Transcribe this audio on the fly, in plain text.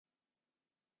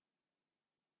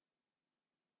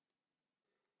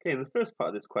Okay, in the first part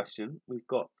of this question, we've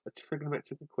got a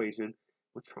trigonometric equation.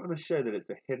 We're trying to show that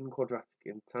it's a hidden quadratic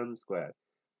in tan squared.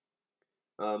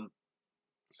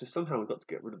 So somehow we've got to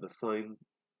get rid of the sine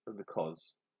and the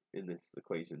cos in this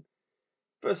equation.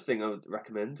 First thing I would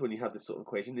recommend when you have this sort of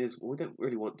equation is we don't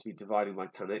really want to be dividing by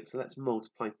tan x, so let's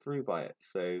multiply through by it.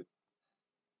 So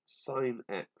sine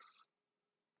x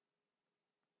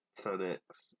tan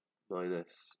x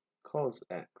minus cos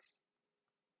x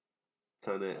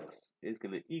tan x is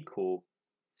going to equal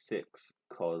 6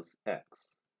 cos x.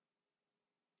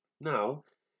 Now,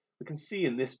 we can see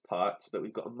in this part that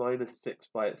we've got a minus 6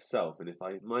 by itself, and if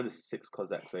I minus 6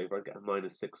 cos x over, I get a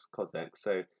minus 6 cos x.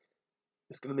 So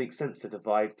it's going to make sense to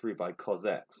divide through by cos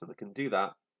x, and I can do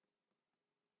that.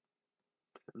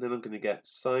 And then I'm going to get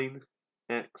sine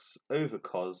x over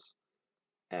cos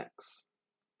x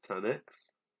tan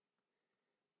x.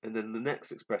 And then the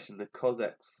next expression, the cos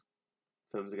x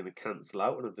terms are going to cancel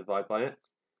out when I divide by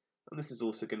it. And this is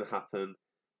also going to happen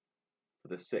for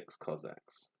the 6 cos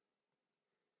x.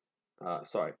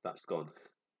 Sorry, that's gone.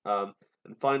 And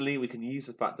finally, we can use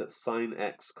the fact that sine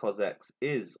x cos x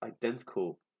is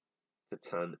identical to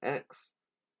tan x.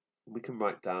 We can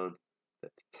write down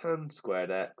that tan squared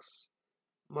x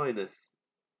minus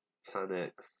tan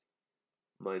x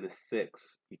minus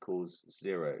 6 equals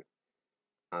 0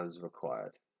 as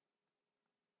required.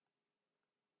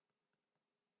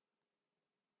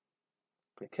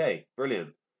 Okay,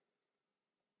 brilliant.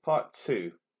 Part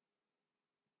 2.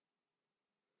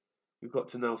 We've got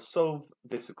to now solve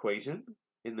this equation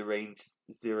in the range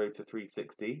 0 to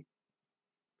 360.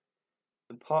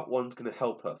 And part 1 is going to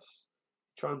help us.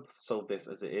 Try and solve this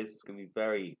as it is. It's going to be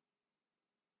very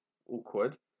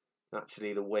awkward.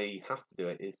 Actually, the way you have to do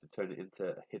it is to turn it into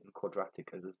a hidden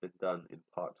quadratic as has been done in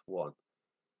part 1.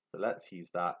 So let's use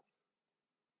that.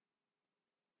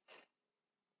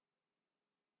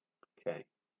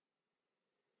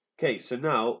 Okay, so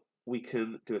now we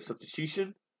can do a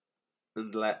substitution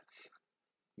and let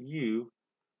u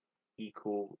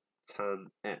equal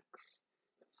tan x.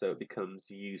 So it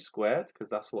becomes u squared, because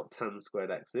that's what tan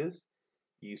squared x is.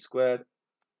 U squared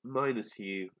minus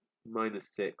u minus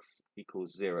 6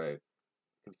 equals 0. You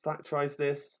can factorize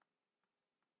this.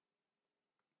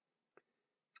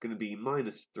 It's going to be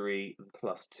minus 3 and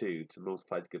plus 2 to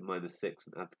multiply to give minus 6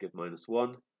 and add to give minus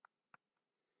 1.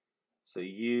 So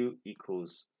u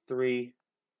equals 3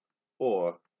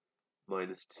 or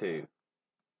minus 2.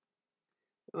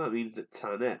 And that means that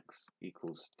tan x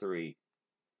equals 3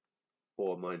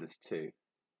 or minus 2.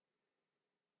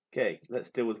 Okay, let's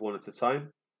deal with one at a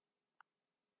time.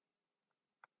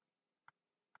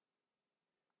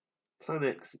 Tan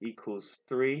x equals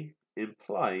 3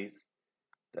 implies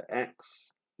that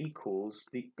x equals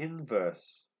the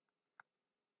inverse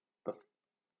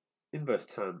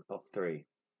tan of 3.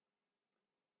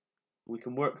 We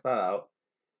can work that out,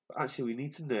 but actually we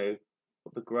need to know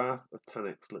what the graph of tan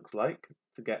x looks like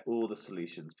to get all the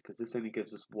solutions, because this only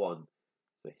gives us one.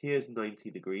 So here's 90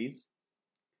 degrees,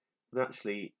 and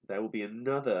actually there will be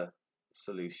another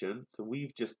solution. So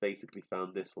we've just basically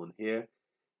found this one here.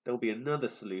 There will be another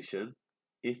solution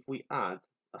if we add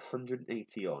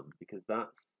 180 on, because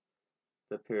that's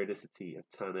the periodicity of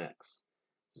tan x.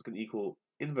 So it's going to equal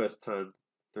inverse tan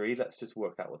 3. Let's just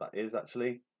work out what that is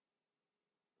actually.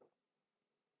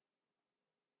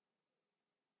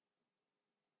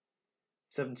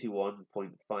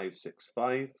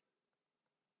 $71.565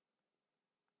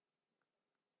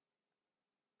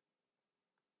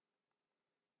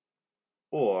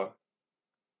 or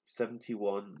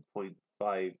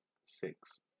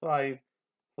 71.565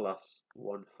 plus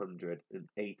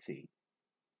 180.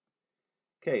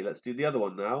 Okay, let's do the other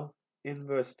one now.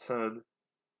 Inverse tan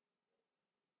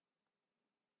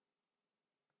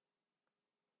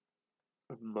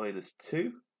of minus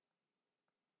 2.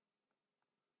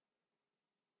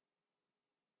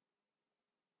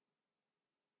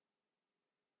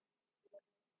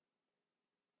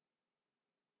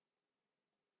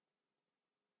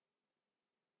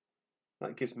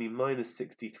 That gives me minus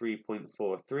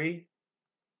 63.43.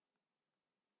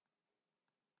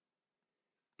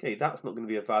 Okay, that's not going to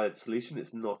be a valid solution.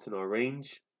 It's not in our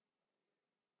range.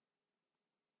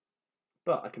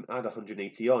 But I can add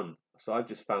 180 on. So I've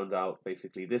just found out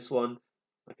basically this one.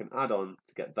 I can add on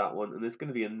to get that one. And there's going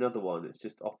to be another one. It's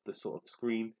just off the sort of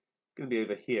screen. It's going to be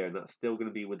over here. And that's still going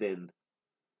to be within.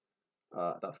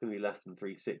 That's going to be less than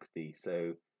 360.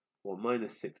 So, well,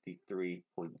 minus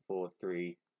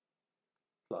 63.43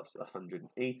 plus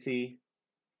 180.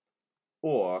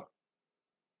 Or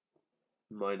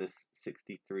minus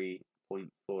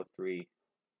 63.43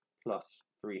 plus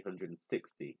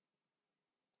 360.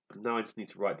 And now I just need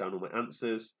to write down all my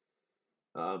answers.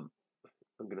 I'm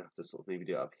going to have to sort of maybe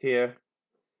do it up here.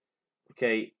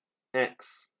 Okay,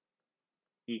 x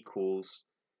equals,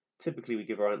 typically we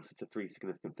give our answer to 3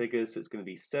 significant figures, so it's going to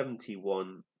be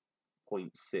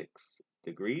 71.6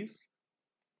 degrees.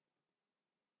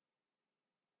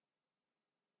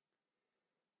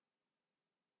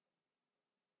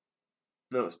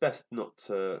 Now it's best not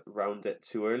to round it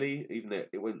too early, even though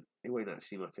it won't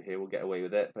actually matter here, we'll get away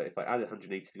with it. But if I add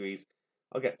 180 degrees,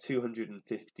 I'll get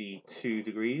 252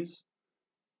 degrees.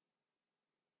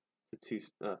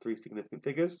 So 3 significant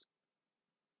figures.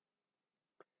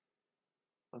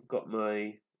 I've got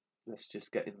my, let's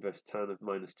just get inverse tan of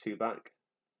 -2 back.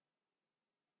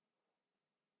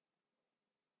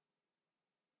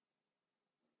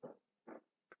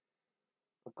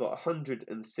 I've got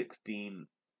 116,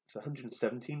 so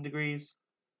 117 degrees.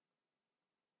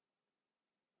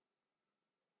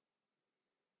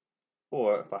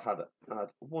 Or if I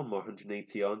add one more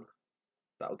 180 on,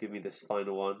 that'll give me this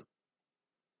final one.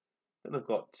 Then I've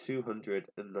got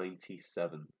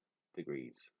 297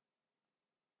 degrees.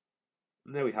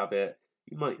 And there we have it.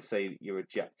 You might say you're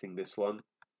rejecting this one,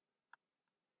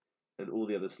 and all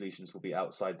the other solutions will be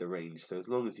outside the range. So as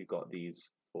long as you've got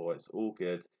these four, it's all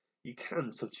good. You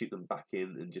can substitute them back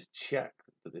in and just check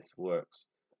that this works,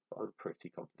 but I'm pretty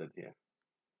confident here.